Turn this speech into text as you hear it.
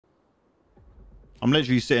I'm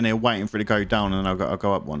literally sitting here waiting for it to go down, and then I'll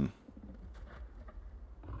go up one.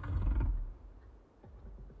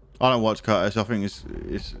 I don't watch Curtis. I think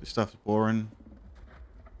it's stuff's boring.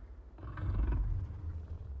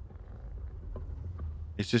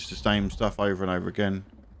 It's just the same stuff over and over again.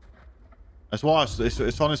 That's why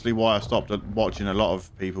it's honestly why I stopped watching a lot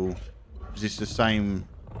of people. Because it's the same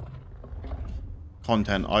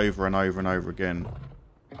content over and over and over again.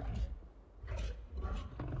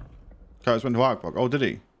 Curtis went to ARK. Oh, did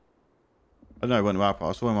he? I don't know, he went to ARK.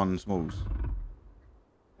 I saw him on Smalls.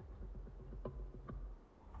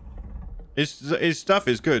 His stuff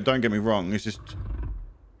is good, don't get me wrong. It's just,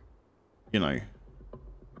 you know.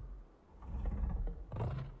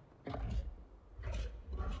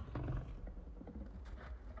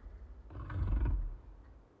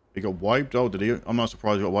 He got wiped? Oh, did he? I'm not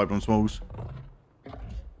surprised he got wiped on Smalls.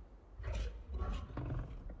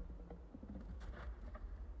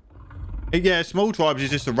 Yeah, Small Tribes is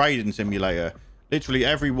just a raiding simulator. Literally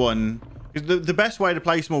everyone... The best way to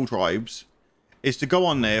play Small Tribes is to go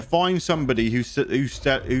on there, find somebody who's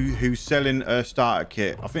selling a starter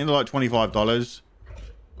kit. I think they're like $25.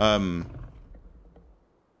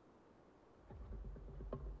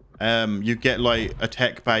 You get like a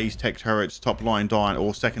tech base, tech turrets, top line dino,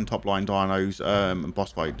 or second top line dinos, and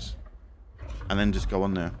boss fights, and then just go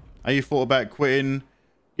on there. Have you thought about quitting?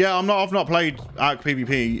 Yeah, I've not played ARK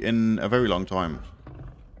PvP in a very long time.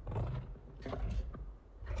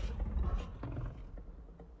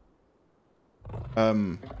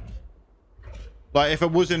 Like if I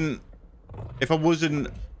wasn't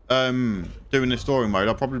doing the story mode,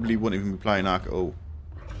 I probably wouldn't even be playing ARK at all.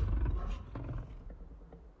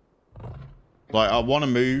 Like I want to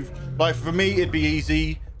move. Like for me, it'd be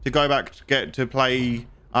easy to go back to play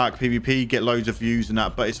ARK PvP, get loads of views and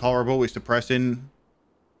that, but it's horrible. It's depressing.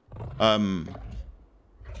 I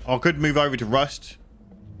could move over to Rust.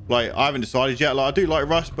 Like I haven't decided yet. Like I do like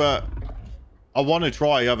Rust, but I want to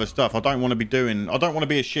try other stuff. I don't want to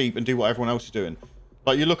be a sheep and do what everyone else is doing.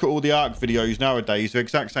 Like you look at all the ARK videos nowadays, the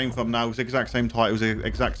exact same thumbnails, the exact same titles, the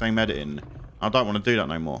exact same editing. I don't want to do that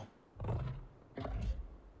no more.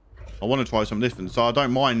 I want to try something different. So I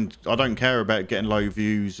don't mind. I don't care about getting low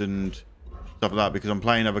views and stuff like that because I'm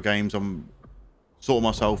playing other games. I'm sorting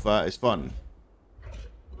myself out. It's fun.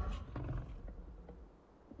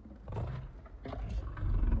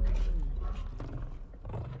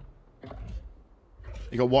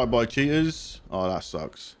 You got wiped by cheaters? Oh, that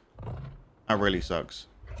sucks. That really sucks.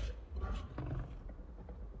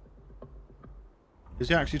 Has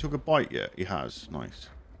he actually took a bite yet? He has. Nice.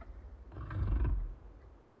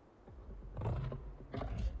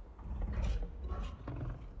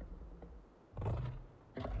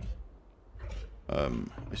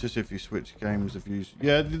 It's just if you switch games, the views...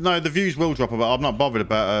 Yeah, no, the views will drop, but I'm not bothered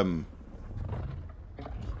about...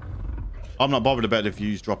 I'm not bothered about the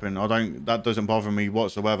views dropping. That doesn't bother me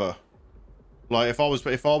whatsoever. Like if I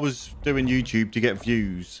was doing YouTube to get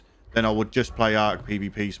views, then I would just play ARK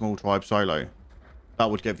PvP Small Tribe solo. That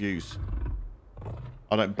would get views.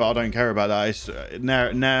 I don't care about that. It's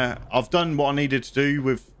now I've done what I needed to do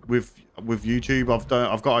with YouTube. I've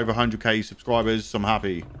got over 100k subscribers, so I'm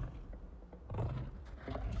happy.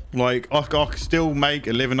 Like I can still make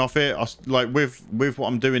a living off it. Like with what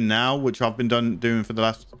I'm doing now, which I've been doing for the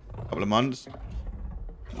last couple of months,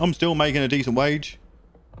 I'm still making a decent wage.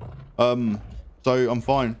 So I'm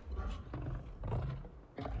fine.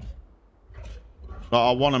 Like,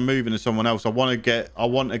 I want to move into someone else. I want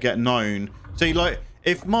to get known. See, like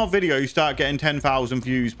if my videos start getting 10,000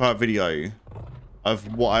 views per video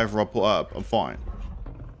of whatever I put up, I'm fine.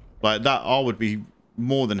 Like that, I would be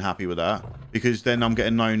more than happy with that because then I'm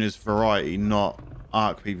getting known as variety, not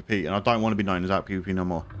ARK PvP, and I don't want to be known as ARK PvP no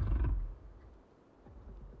more.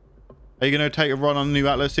 Are you going to take a run on the new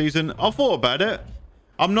Atlas season? I thought about it.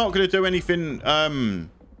 I'm not going to do anything. I'm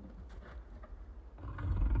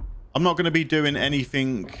not going to be doing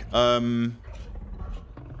anything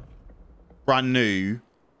brand new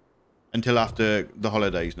until after the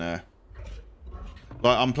holidays now.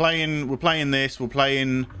 Like we're playing this. We're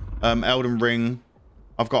playing Elden Ring.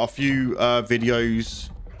 I've got a few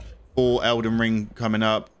videos for Elden Ring coming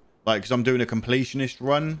up. Like, because I'm doing a completionist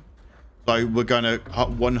run. So we're going to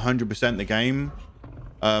 100% the game.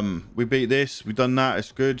 We beat this. We've done that.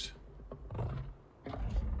 It's good.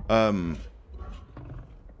 And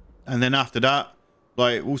then after that,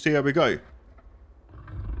 like, we'll see how we go.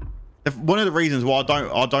 One of the reasons why I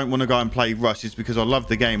don't want to go and play Rust is because I love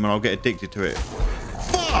the game and I'll get addicted to it.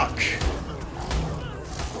 Fuck!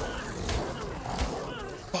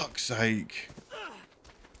 Fuck's sake.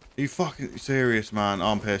 Are you fucking serious, man?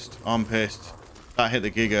 I'm pissed. I'm pissed. That hit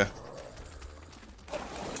the giga.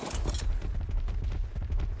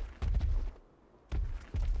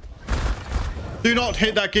 Do not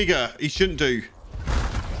hit that Giga. He shouldn't do.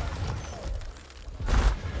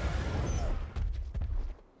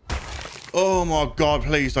 Oh my God,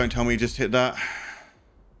 please don't tell me he just hit that.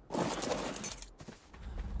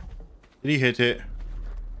 Did he hit it?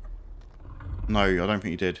 No, I don't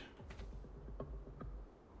think he did.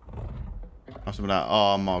 That's some of that.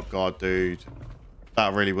 Oh my God, dude.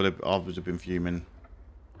 That really would have, I would have been fuming.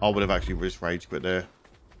 I would have actually just rage quit there.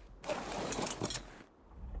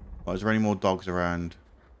 Oh, is there any more dogs around?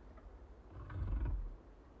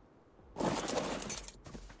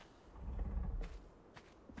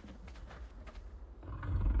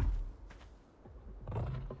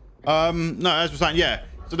 No, as we're saying, yeah.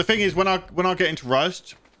 So the thing is, when I get into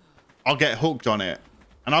Rust, I'll get hooked on it,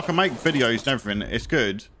 and I can make videos and everything. It's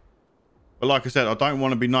good, but like I said, I don't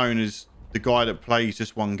want to be known as the guy that plays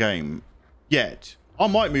just one game. Yet I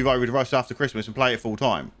might move over to Rust after Christmas and play it full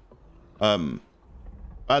time.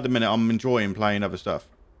 At the minute, I'm enjoying playing other stuff.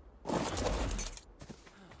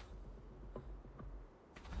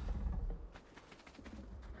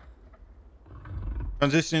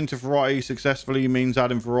 Transitioning to variety successfully means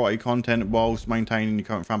adding variety content whilst maintaining your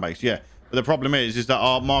current fan base. Yeah, but the problem is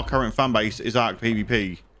that my current fan base is ARK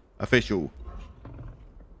PvP official,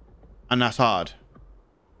 and that's hard.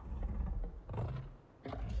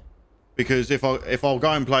 Because if I'll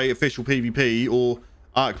go and play official PvP or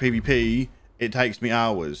ARK PvP, it takes me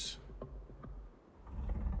hours.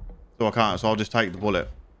 So I can't. So I'll just take the bullet.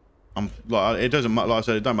 I'm like, it doesn't matter. Like I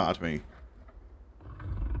said, it don't matter to me.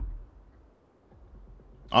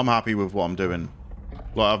 I'm happy with what I'm doing.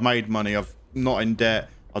 Like, I've made money. I'm not in debt.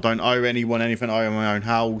 I don't owe anyone anything. I own my own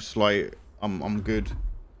house. Like, I'm good.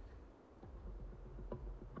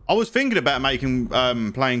 I was thinking about making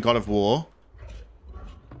playing God of War.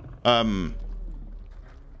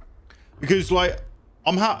 Because like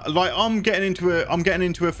I'm getting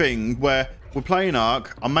into a thing where we're playing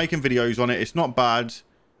ARK. I'm making videos on it. It's not bad.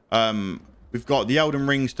 We've got the Elden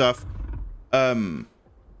Ring stuff.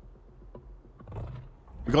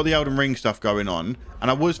 We've got the Elden Ring stuff going on,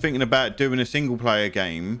 and I was thinking about doing a single player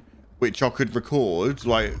game which I could record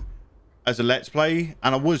like as a let's play,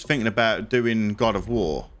 and I was thinking about doing God of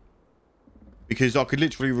War because I could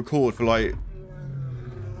literally record for like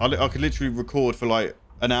I could literally record for like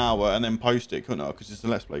an hour and then post it, couldn't I? Because it's a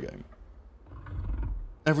let's play game.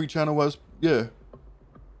 Every channel was, yeah.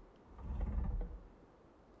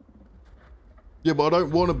 Yeah, but I don't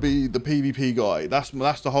want to be the PvP guy. That's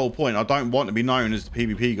the whole point. I don't want to be known as the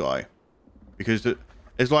PvP guy, because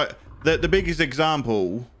it's like the biggest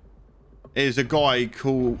example is a guy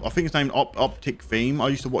called, I think his name Optic Theme. I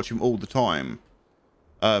used to watch him all the time,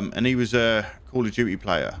 and he was a Call of Duty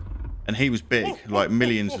player, and he was big, like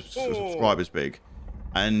millions of subscribers big,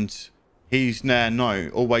 and he's now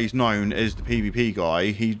always known as the PvP guy.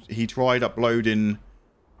 He tried uploading.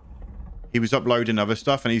 He was uploading other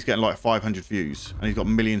stuff, and he's getting like 500 views, and he's got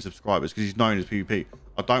millions of subscribers because he's known as PvP.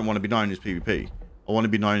 I don't want to be known as PvP. I want to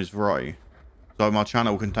be known as variety, so my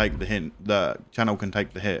channel can take the hint. The channel can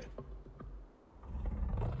take the hit.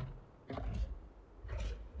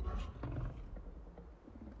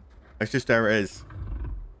 It's just there it is.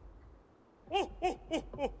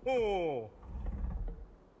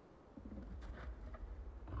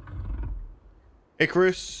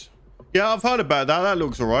 Icarus. Yeah, I've heard about that. That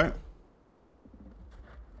looks alright.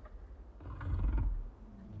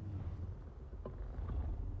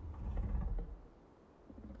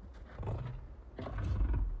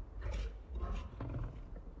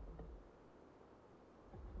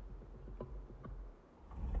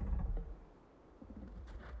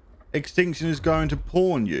 Extinction is going to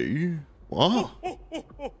pawn you. What?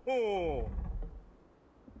 You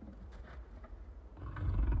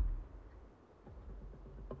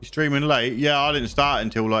streaming late? Yeah, I didn't start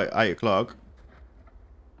until like 8 o'clock.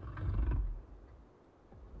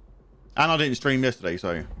 And I didn't stream yesterday,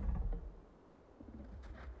 so.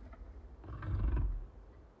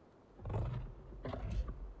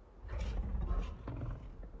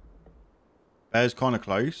 Bear's kind of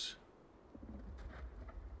close.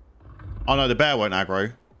 Oh no, the bear won't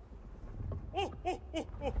aggro.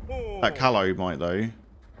 That Callow might though.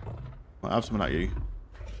 Might have something at you.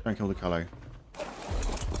 Don't kill the Callow.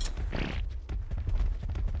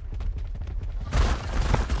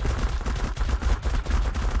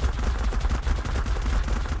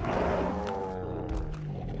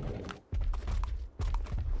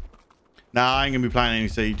 Nah, I ain't gonna be playing any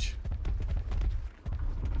Siege.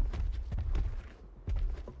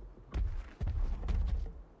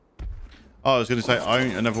 Oh, I was going to say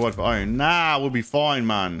own, another word for own. Nah, we'll be fine,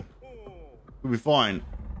 man. We'll be fine.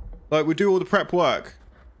 Like, we do all the prep work.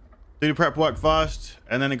 Do the prep work first,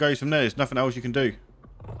 and then it goes from there. There's nothing else you can do.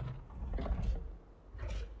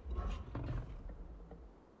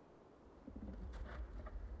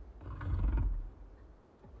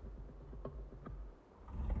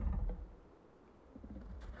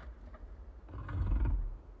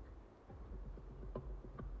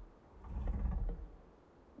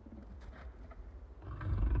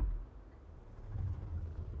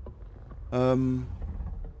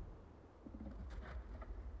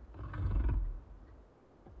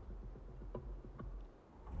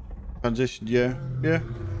 Transition, yeah.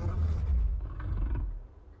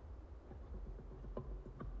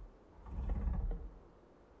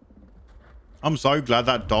 I'm so glad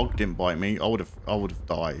that dog didn't bite me. I would have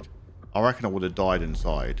died. I reckon I would have died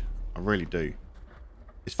inside. I really do.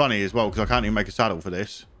 It's funny as well because I can't even make a saddle for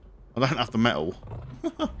this. I don't have the metal.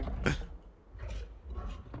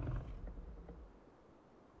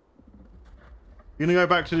 You're gonna go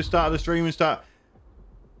back to the start of the stream and start.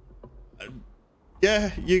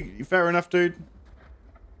 Yeah, you fair enough, dude.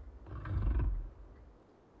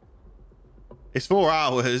 It's 4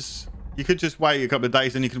 hours. You could just wait a couple of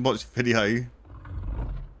days and you can watch the video.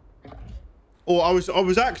 Or I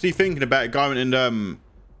was actually thinking about going and because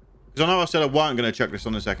I know I said I weren't going to chuck this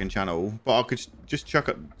on the second channel, but I could just chuck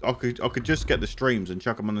it. I could just get the streams and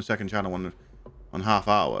chuck them on the second channel on half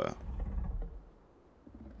hour.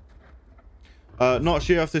 Not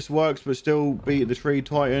sure if this works, but still beat the tree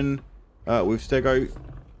titan with Stego.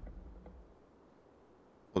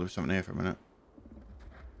 Oh, there was something here for a minute.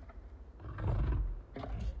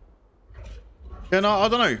 Yeah, no, I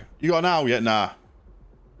don't know. You got an owl yet? Nah.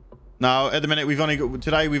 No, at the minute we've only got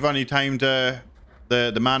today. We've only tamed the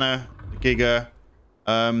mana, the Giga,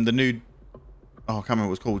 the new. Oh, I can't remember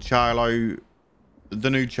what it's called. Charlo, the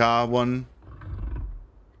new Char one.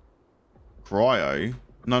 Cryo.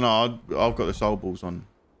 No, I've got the soul balls on.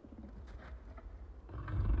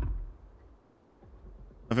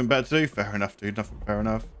 Nothing better to do. Fair enough, dude. Nothing. Fair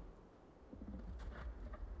enough.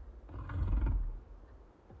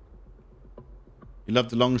 You love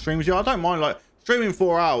the long streams? Yeah, I don't mind. Like streaming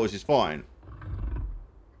 4 hours is fine.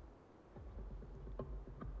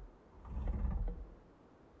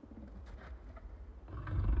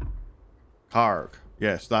 Kark.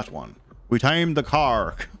 Yes, that one. We tamed the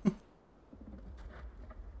Kark.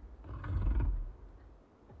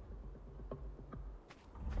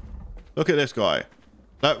 Look at this guy.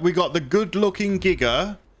 We got the good-looking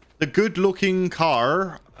Giga, the good-looking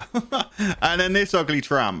car, and then this ugly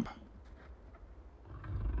tramp.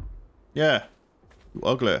 Yeah. You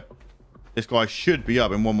ugly. This guy should be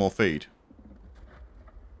up in one more feed.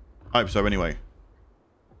 I hope so anyway.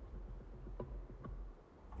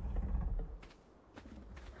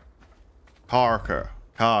 Karka.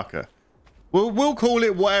 We'll call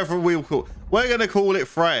it whatever we'll call. We're gonna call it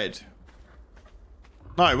Fred.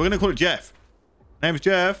 No, we're gonna call it Jeff. Name's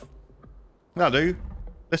Jeff. That'll do.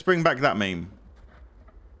 Let's bring back that meme.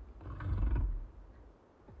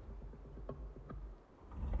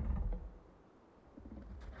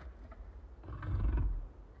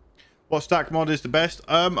 What stack mod is the best?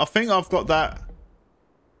 I think I've got that.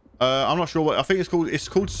 I'm not sure what. I think it's called. It's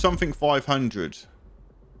called something 500.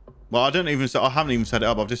 Well, I haven't even set it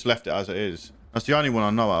up. I've just left it as it is. That's the only one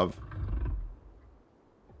I know of.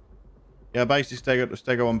 Yeah, basically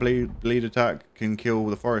Stego on bleed attack can kill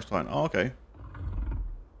the forest titan. Oh, okay.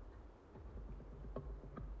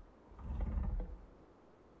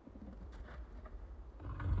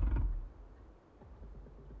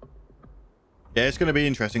 Yeah, it's going to be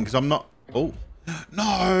interesting because I'm not. Oh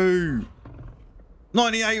no,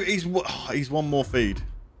 98. He's one more feed.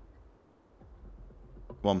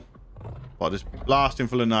 Come on, but just blast him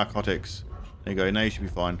full of narcotics. There you go. Now you should be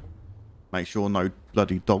fine. Make sure no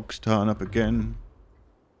bloody dogs turn up again.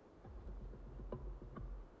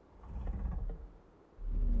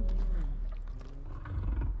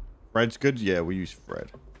 Fred's good. Yeah, we use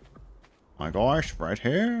Fred. Hi guys, Fred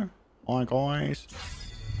here. Hi guys,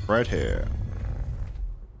 Fred here.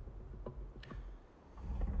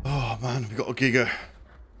 Oh man, we got a Giga.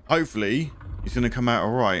 Hopefully, he's gonna come out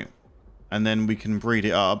alright, and then we can breed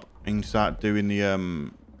it up and start doing the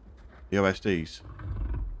OSDs.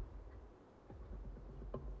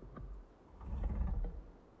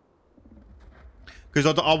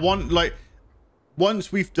 Because I want, like,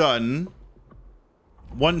 once we've done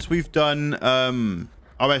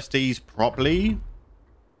OSDs properly,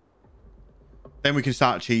 then we can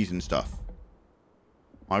start cheesing stuff.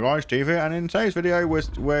 Hi guys, Steve here, and in today's video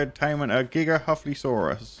we're taming a Giga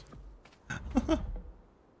Hufflesaurus.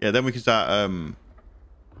 Yeah, then we can start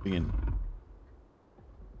begin.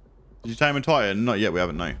 Did you tame a Titan? Not yet, we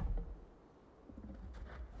haven't, no.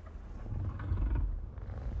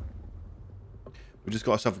 We just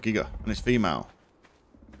got ourselves a Giga, and it's female.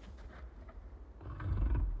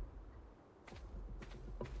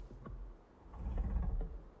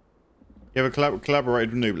 You ever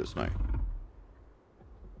collaborated with nooblets? No.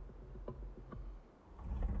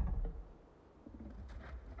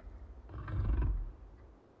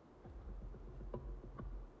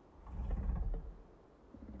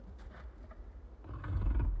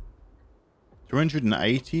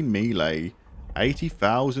 $280 melee,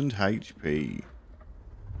 80,000 HP.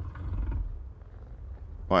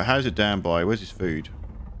 Right, how's it down by? Where's his food?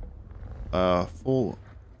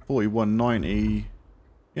 4190.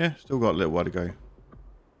 Yeah, still got a little while to go.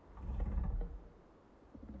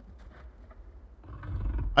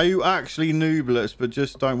 Are you actually nooblets but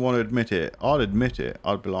just don't want to admit it? I'd admit it.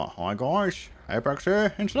 I'd be like, hi guys, Apex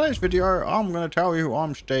here. In today's video, I'm going to tell you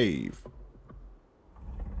I'm Steve.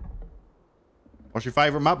 What's your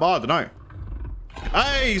favourite map? I don't know.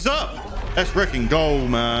 Hey, he's up! That's wrecking goal,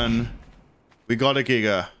 man. We got a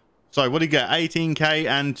Giga. So, what do you get? 18k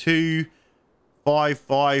and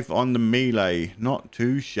 255 on the melee. Not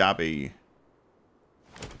too shabby.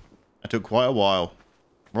 That took quite a while.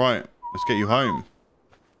 Right, let's get you home.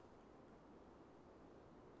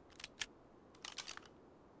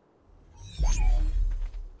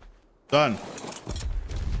 Done. See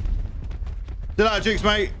you later, chicks,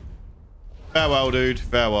 mate. Farewell, dude.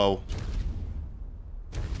 Farewell.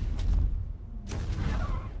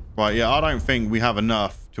 Right, yeah, I don't think we have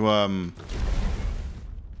enough to,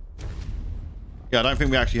 yeah, I don't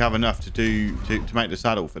think we actually have enough to do, to make the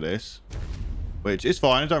saddle for this. Which is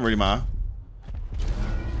fine, it don't really matter.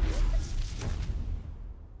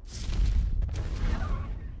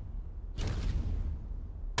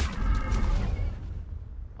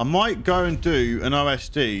 I might go and do an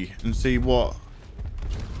OSD and see what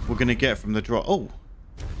we're going to get from the drop. Oh.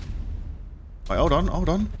 Wait, hold on, hold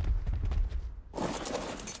on.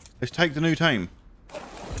 Let's take the new tame.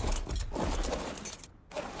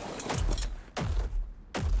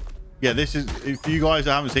 Yeah, this is, if you guys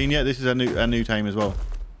haven't seen yet, this is a new tame as well.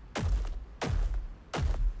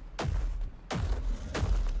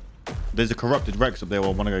 There's a corrupted Rex up there I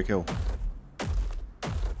want to go kill.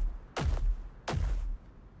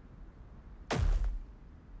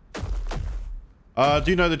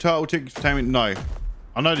 Do you know the turtle tick taming? No.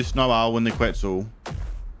 I know the snow owl and the quetzal.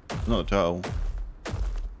 Not the turtle.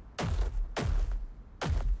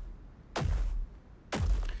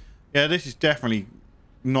 Yeah, this is definitely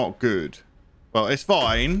not good. Well, it's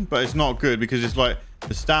fine, but it's not good because it's like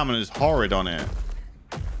the stamina is horrid on it.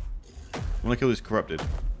 I want to kill this corrupted.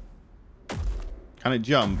 Can it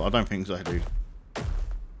jump? I don't think so, dude.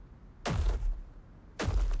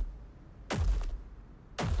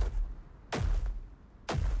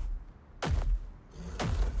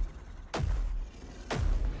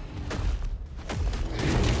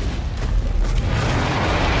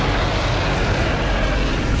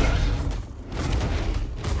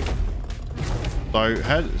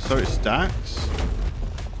 So it stacks.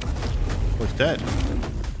 Oh, it's dead.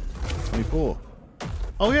 24.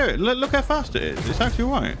 Oh yeah, look how fast it is. It's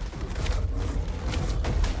actually right.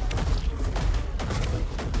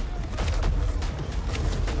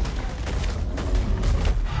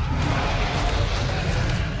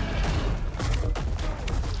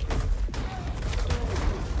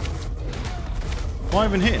 Am I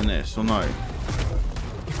even hitting this or no?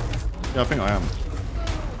 Yeah, I think I am.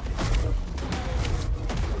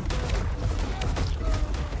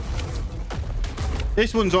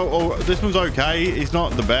 This one's okay. It's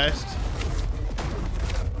not the best.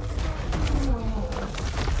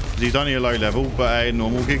 He's only a low level, but a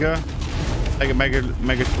normal Giga. Take a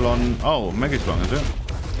Megaslon. Oh, Megaslon, is it?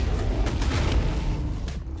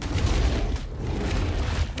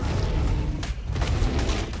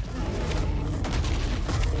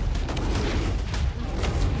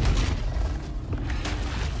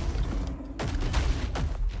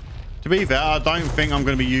 To be fair, I don't think I'm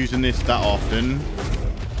going to be using this that often.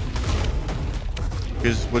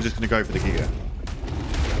 Because we're just going to go for the Giga.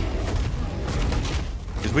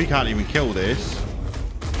 Because we can't even kill this.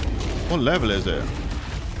 What level is it?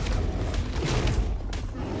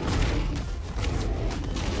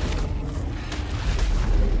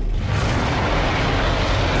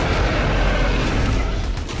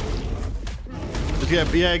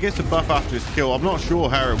 Yeah, it gets a buff after its kill. I'm not sure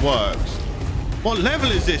how it works. What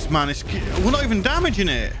level is this, man? We're not even damaging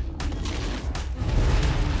it.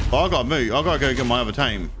 Oh, I gotta move. I gotta go get my other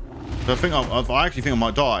tame. So I actually think I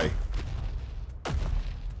might die.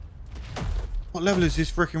 What level is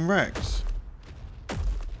this freaking Rex?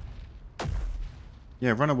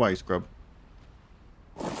 Yeah, run away, scrub.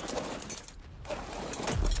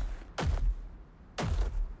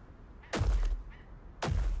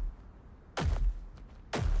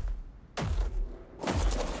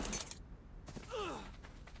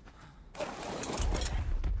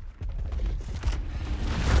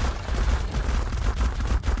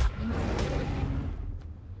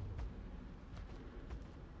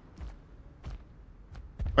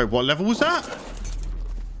 Wait, what level was that?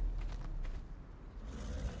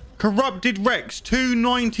 Corrupted Rex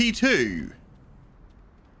 292.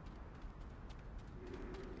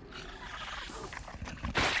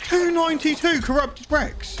 $292 Corrupted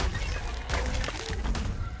Rex.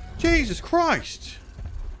 Jesus Christ.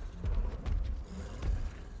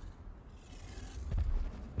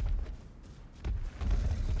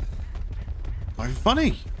 So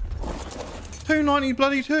funny. 290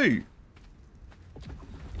 bloody 2.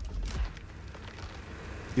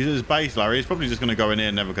 He's at his base, Larry. He's probably just going to go in here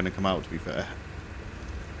and never going to come out, to be fair.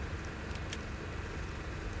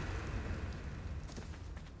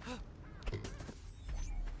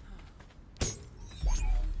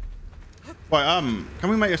 Wait, can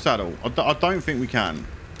we make a saddle? I don't think we can.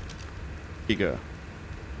 Giga.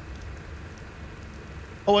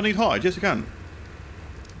 Oh, I need hide. Yes, I can.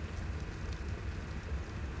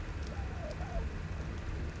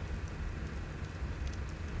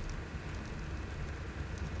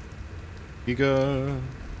 Giga. There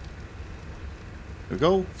we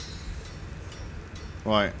go.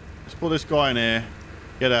 Right. Let's put this guy in here.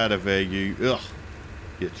 Get out of here, you. Ugh.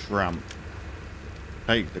 You tramp.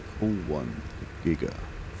 Take the cool one. The Giga.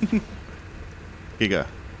 Giga. Here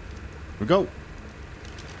we go.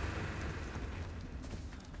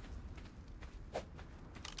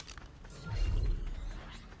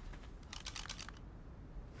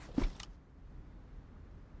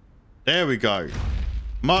 There we go.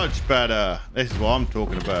 Much better. This is what I'm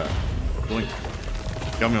talking about. Boink.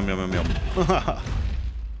 Yum, yum, yum, yum, yum.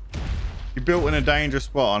 You built in a dangerous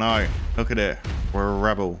spot, I know. Look at it. We're a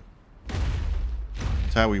rebel.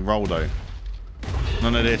 That's how we roll, though.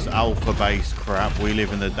 None of this alpha-based crap. We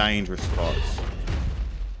live in the dangerous spots.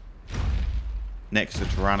 Next to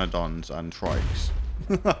pteranodons and trikes.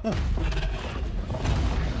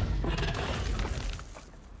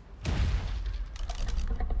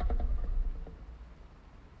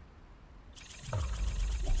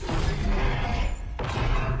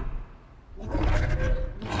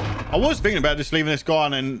 I was thinking about just leaving this guy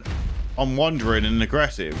on and on wandering and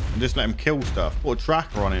aggressive and just let him kill stuff. Put a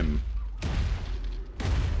tracker on him.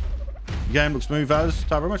 The game looks smooth as.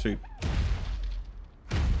 Thank you very much, dude.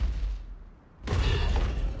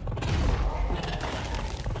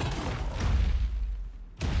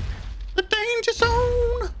 The danger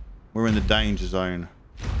zone. We're in the danger zone.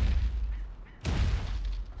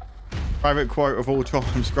 Private quote of all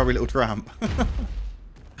time, scrubby little tramp.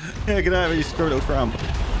 Yeah, get out of here, you scrubby little tramp.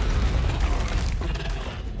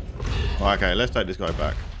 Okay, let's take this guy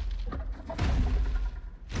back.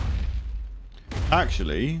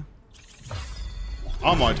 Actually,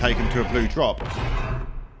 I might take him to a blue drop.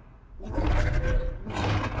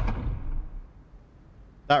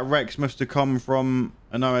 That Rex must have come from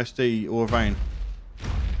an OSD or a vein.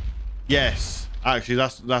 Yes, actually,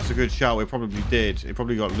 that's a good shout. It probably did. It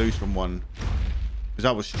probably got loose from one because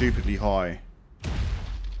that was stupidly high.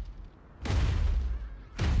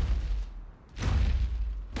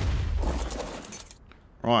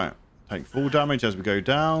 Right, take full damage as we go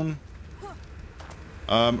down.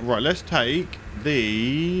 Right, let's take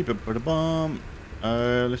the... let's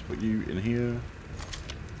put you in here.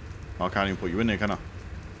 Oh, I can't even put you in there, can I?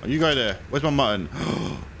 Oh, you go there. Where's my mutton?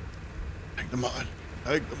 Take the mutton.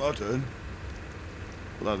 Take the mutton.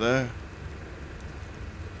 Put that there.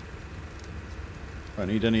 Don't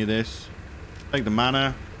need any of this. Take the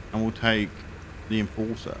mana, and we'll take the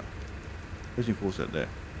enforcer. Where's the enforcer there?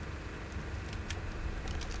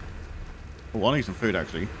 Oh, I need some food,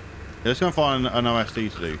 actually. Yeah, let's go and find an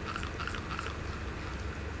OSD to do.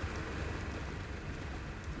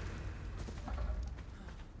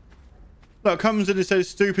 Look, comes and it says,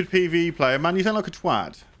 stupid PvE player. Man, you sound like a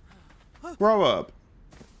twat. Grow up.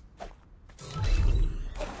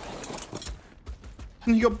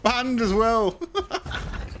 And you got banned as well.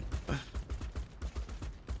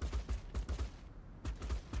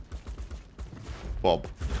 Bob.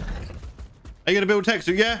 Are you going to build a tech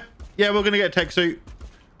suit? Yeah. Yeah, we're going to get a tech suit.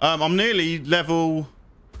 I'm nearly level...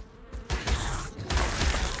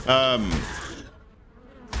 what am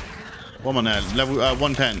I now? Level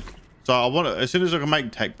 110. So I want to, as soon as I can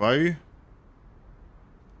make tech bow...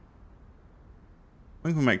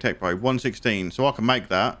 When can we make tech bow? 116. So I can make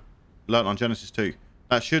that. Learn on Genesis 2.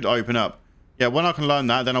 That should open up. Yeah, when I can learn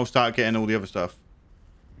that, then I'll start getting all the other stuff.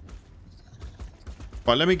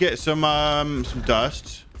 Right, let me get some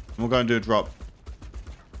dust. And we'll go and do a drop.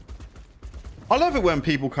 I love it when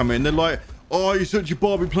people come in. They're like, oh, you're such a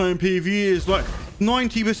Bobby playing PvE. It's like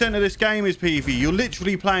 90% of this game is PvE. You're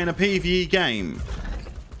literally playing a PvE game.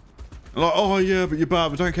 Like, oh, yeah, but you're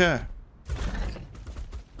bad. I don't care.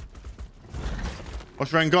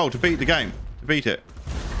 What's your end goal? To beat the game. To beat it.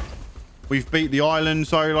 We've beat the island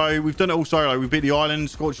solo. We've done it all solo. We've beat the island,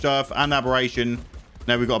 Scorched Earth, and Aberration.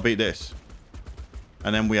 Now we've got to beat this.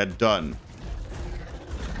 And then we are done.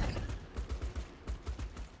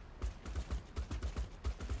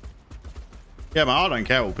 Yeah, man, I don't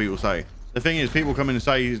care what people say. The thing is, people come in and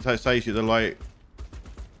say shit, they're like,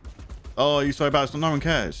 oh, you're so bad. So no one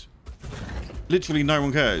cares. Literally no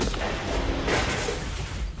one cares.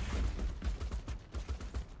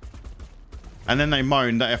 And then they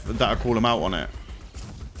moan that I call them out on it.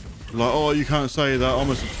 Like, oh, you can't say that. I'm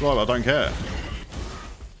a subscriber. I don't care.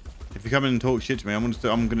 If you come in and talk shit to me, I'm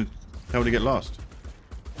gonna tell you to get lost.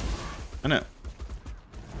 Innit?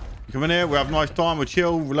 You come in here, we have a nice time, we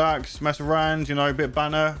chill, relax, mess around, you know, a bit of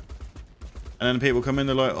banner. And then people come in,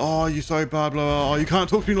 they're like, oh, you're so bad, blah, blah. Oh, you can't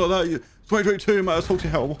talk to me like that. It's 2022, mate. I'll talk to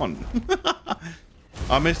you how I want.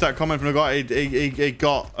 I missed that comment from the guy.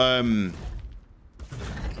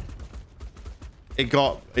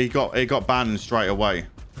 It got banned straight away.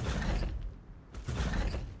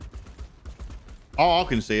 Oh, I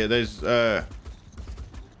can see it. There's yeah,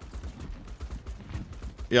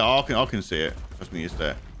 I can see it. Trust me, it's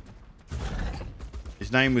there.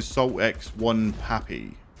 His name was Salt X1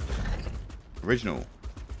 Pappy. Original.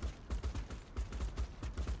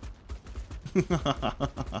 I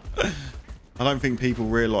don't think people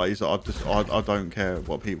realise that I don't care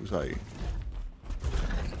what people say.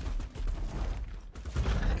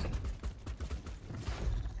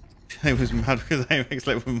 He was mad because they mixed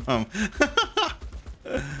it with mum.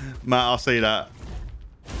 Matt, I'll see that.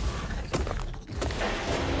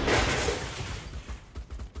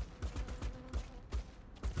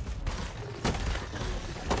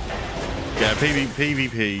 Yeah,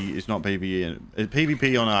 PvP is not PvE.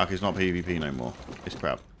 PvP on ARK is not PvP no more. It's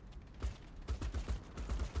crap.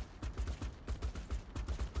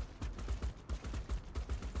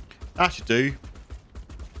 That should do.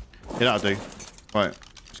 Yeah, that'll do. Right,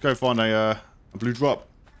 let's go find a blue drop.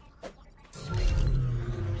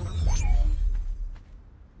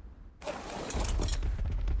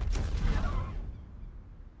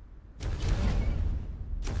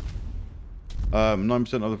 Um,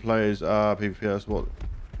 9% of the players are PvP. That's what.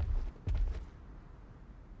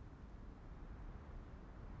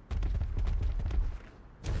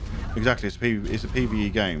 Exactly, it's a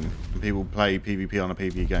PvE game, and people play PvP on a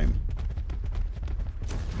PvE game.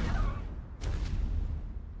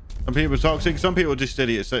 Some people are toxic, some people are just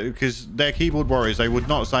idiots, because they're keyboard warriors. They would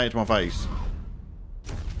not say it to my face.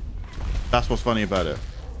 That's what's funny about it.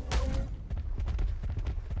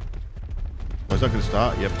 Was that going to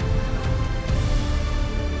start? Yep.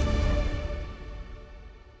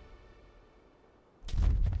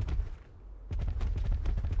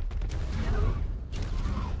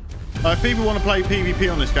 If people want to play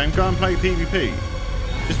PvP on this game, go and play PvP.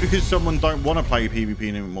 Just because someone don't want to play PvP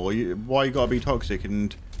anymore, why you gotta be toxic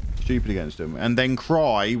and stupid against them, and then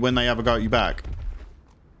cry when they have a go at you back?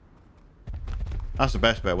 That's the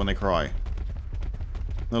best bit, when they cry.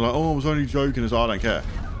 They're like, oh, I was only joking. It's, I don't care.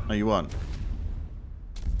 No, you weren't.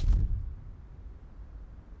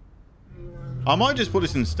 I might just put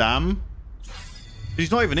this in Stam.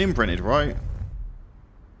 He's not even imprinted, right?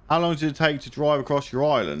 How long does it take to drive across your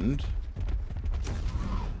island?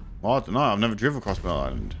 Well, I don't know. I've never driven across my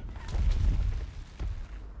island.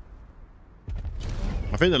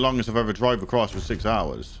 I think the longest I've ever drove across was 6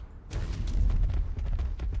 hours.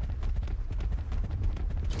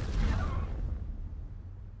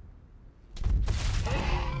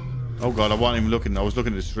 Oh god, I wasn't even looking. I was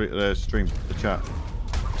looking at the stream, the chat.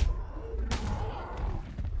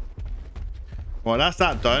 Right, that's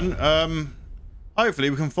that done. Hopefully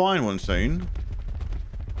we can find one soon.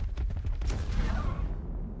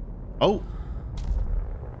 Oh,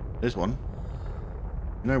 there's one.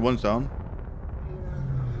 No, one's down.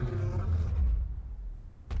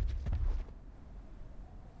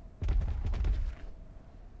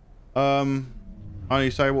 Only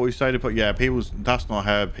say what we say to put. Yeah, people's. That's not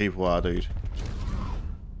how people are, dude.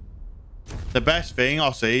 The best thing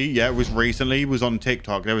I see, yeah, was recently was on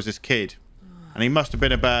TikTok. There was this kid, and he must have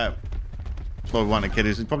been about. Well, one of the kid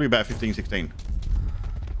is probably about 15, 16.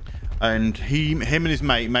 And him and his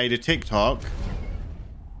mate made a TikTok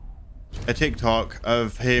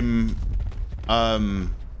of him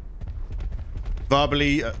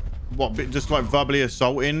verbally just like verbally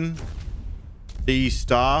assaulting the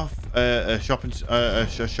staff a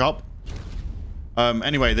shop.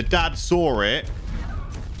 Anyway, the dad saw it,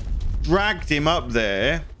 dragged him up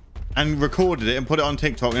there and recorded it and put it on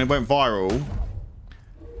TikTok, and it went viral.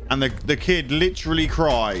 And the kid literally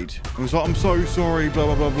cried. It was like, I'm so sorry, blah,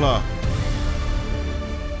 blah, blah, blah.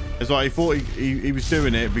 It's like he thought he was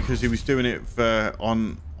doing it because he was doing it for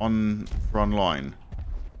on for online.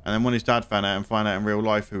 And then when his dad found out and found out in real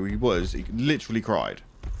life who he was, he literally cried.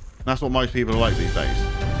 And that's what most people are like these days.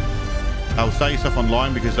 They'll say stuff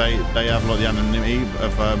online because they have like the anonymity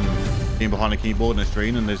of being behind a keyboard and a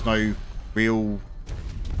screen, and there's no real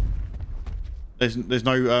there's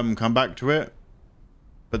no comeback to it.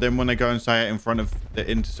 But then when they go and say it in front of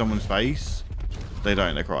into someone's face, they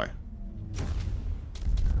cry.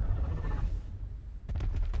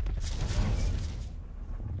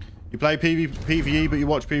 You play PvE, but you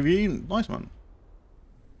watch PvE? Nice, man.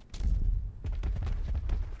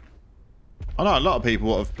 I know a lot of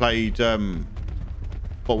people that have played,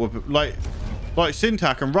 what were like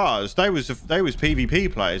Syntac and Raz. They was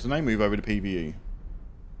PvP players, and they move over to PvE.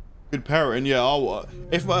 Good parenting, yeah.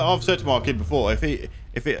 If I've said to my kid before,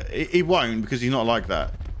 he won't because he's not like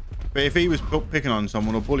that. But if he was picking on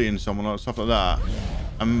someone or bullying someone or stuff like that,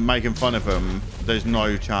 and making fun of them, there's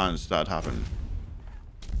no chance that'd happen.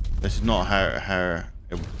 This is not how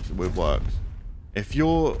it works. If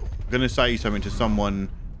you're gonna say something to someone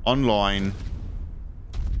online,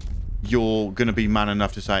 you're gonna be man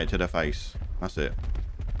enough to say it to their face. That's it.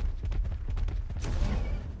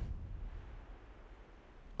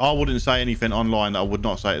 I wouldn't say anything online that I would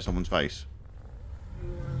not say to someone's face.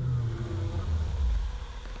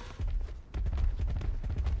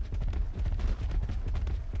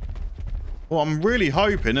 Well, I'm really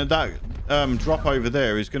hoping that drop over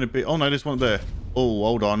there is going to be... Oh, no, there's one there. Oh,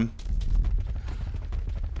 hold on.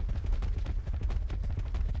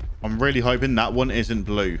 I'm really hoping that one isn't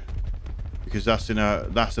blue. Because that's in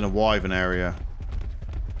a wyvern area.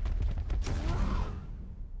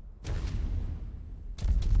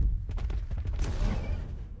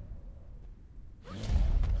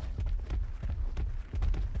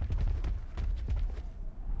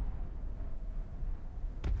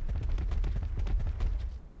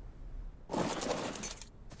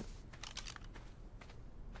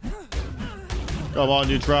 Come on,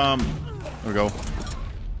 you Trump. There we go.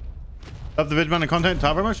 Love the video and content.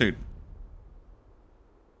 Time very much, dude.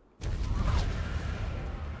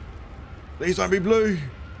 Please don't be blue.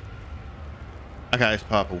 Okay, it's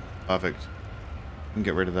purple. Perfect. We can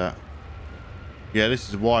get rid of that. Yeah, this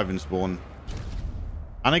is a wyvern spawn.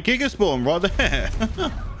 And a giga spawn right there.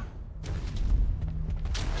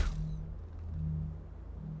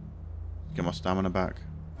 Get my stamina back.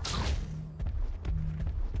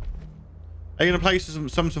 Are you going to play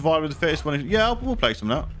some Survival of the Fittest one? Yeah, we'll play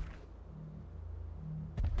some of that.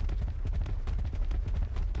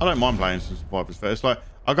 I don't mind playing some Survival of the Fittest. Like,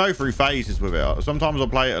 I'll go through phases with it. Sometimes I'll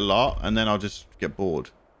play it a lot, and then I'll just get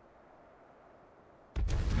bored.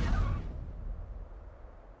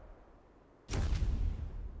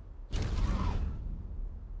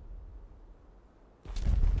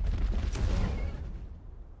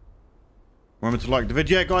 Remember to like the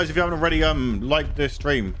video. Yeah, guys, if you haven't already, liked this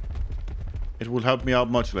stream, it will help me out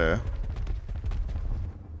much later.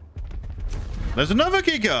 There's another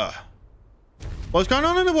giga. What's going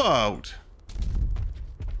on in the world?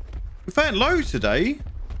 We found loads today.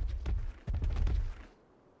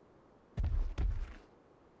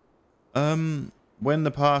 When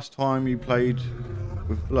the past time you played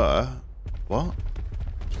with Blur? What?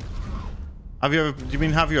 Have you ever? Do you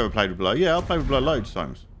mean have you ever played with Blur? Yeah, I've played with Blur loads of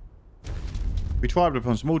times. We tried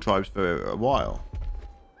upon small tribes for a while.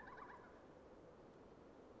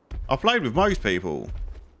 I've played with most people.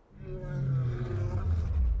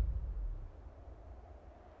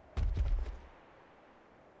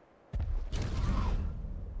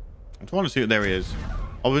 I'm trying to see what there he is.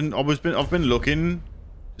 I've been looking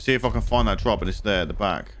to see if I can find that drop, and it's there at the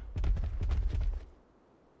back.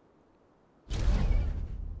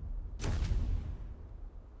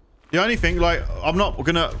 The only thing, like, I'm not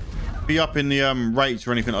gonna be up in the rates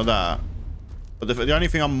or anything like that, but the only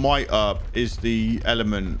thing I might up is the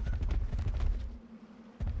element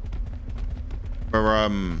for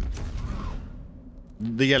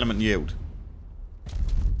the element yield.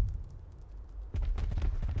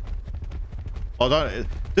 I don't.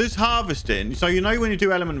 There's harvesting, so you know when you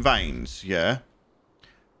do element veins, yeah.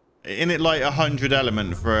 In it like 100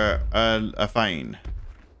 element for a vein,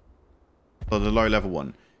 for the low level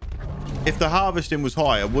one. If the harvesting was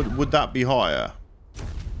higher, would that be higher?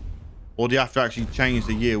 Or do you have to actually change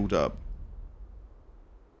the yield up?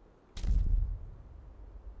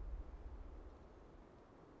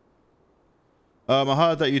 I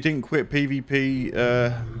heard that you didn't quit PvP,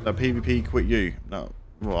 that PvP quit you. No,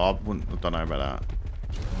 well, I don't know about that.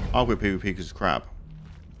 I'll quit PvP because it's crap.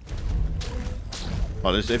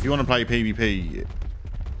 Like, if you want to play PvP,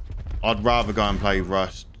 I'd rather go and play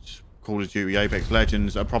Rust, Call of Duty, Apex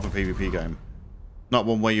Legends, a proper PvP game. Not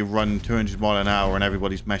one where you run 200 mile an hour and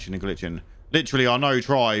everybody's meshing and glitching. Literally, I know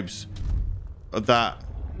tribes that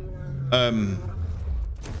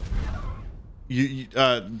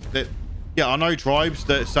yeah, I know tribes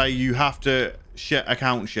that say you have to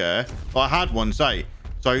account share. I had one say,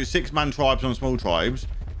 so 6-man tribes on small tribes.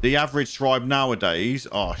 The average tribe nowadays,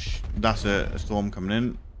 oh, that's a storm coming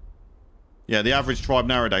in. Yeah, the average tribe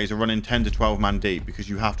nowadays are running 10 to 12 man deep because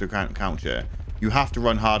you have to account share. You have to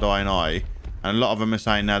run hard INI, and a lot of them are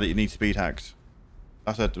saying now that you need speed hacks.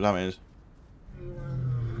 That's what that is.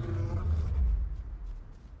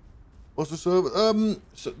 What's the server?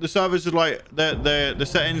 So the servers are like the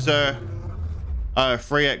settings are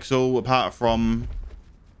 3x all apart from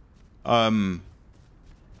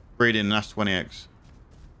breeding, and that's 20x.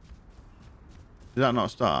 Did that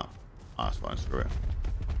not start? Oh, that's fine. Screw it.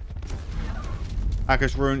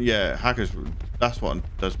 Hackers Rune, yeah, Hackers Rune. That's what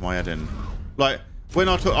does my head in. Like when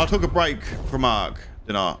I took a break from ARK,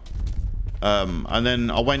 didn't I? And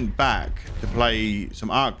then I went back to play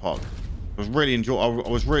some ARK. I was really I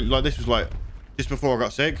was really like, this was like just before I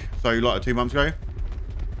got sick, so like 2 months ago.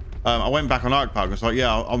 I went back on ARK. I was like,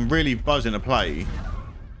 yeah, I'm really buzzing to play.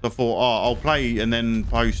 So I thought, oh, I'll play and then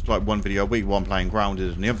post like 1 video a week while I'm playing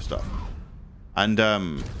Grounded and the other stuff. And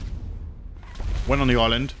went on the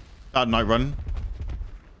island, had a night run,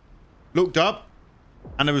 looked up,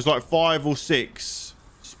 and there was like 5 or 6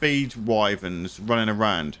 speed wyverns running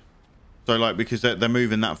around. So like, because they're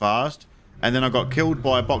moving that fast. And then I got killed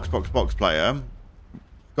by a box player.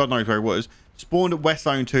 God knows where he was. Spawned at West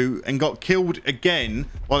Zone 2 and got killed again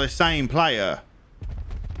by the same player.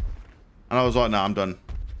 And I was like, nah, I'm done.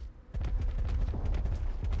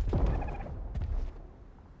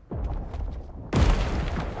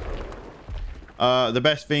 The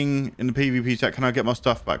best thing in the PvP set, can I get my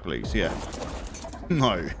stuff back, please? Yeah.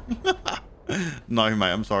 No. No,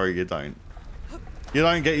 mate, I'm sorry, you don't. You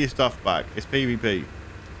don't get your stuff back. It's PvP.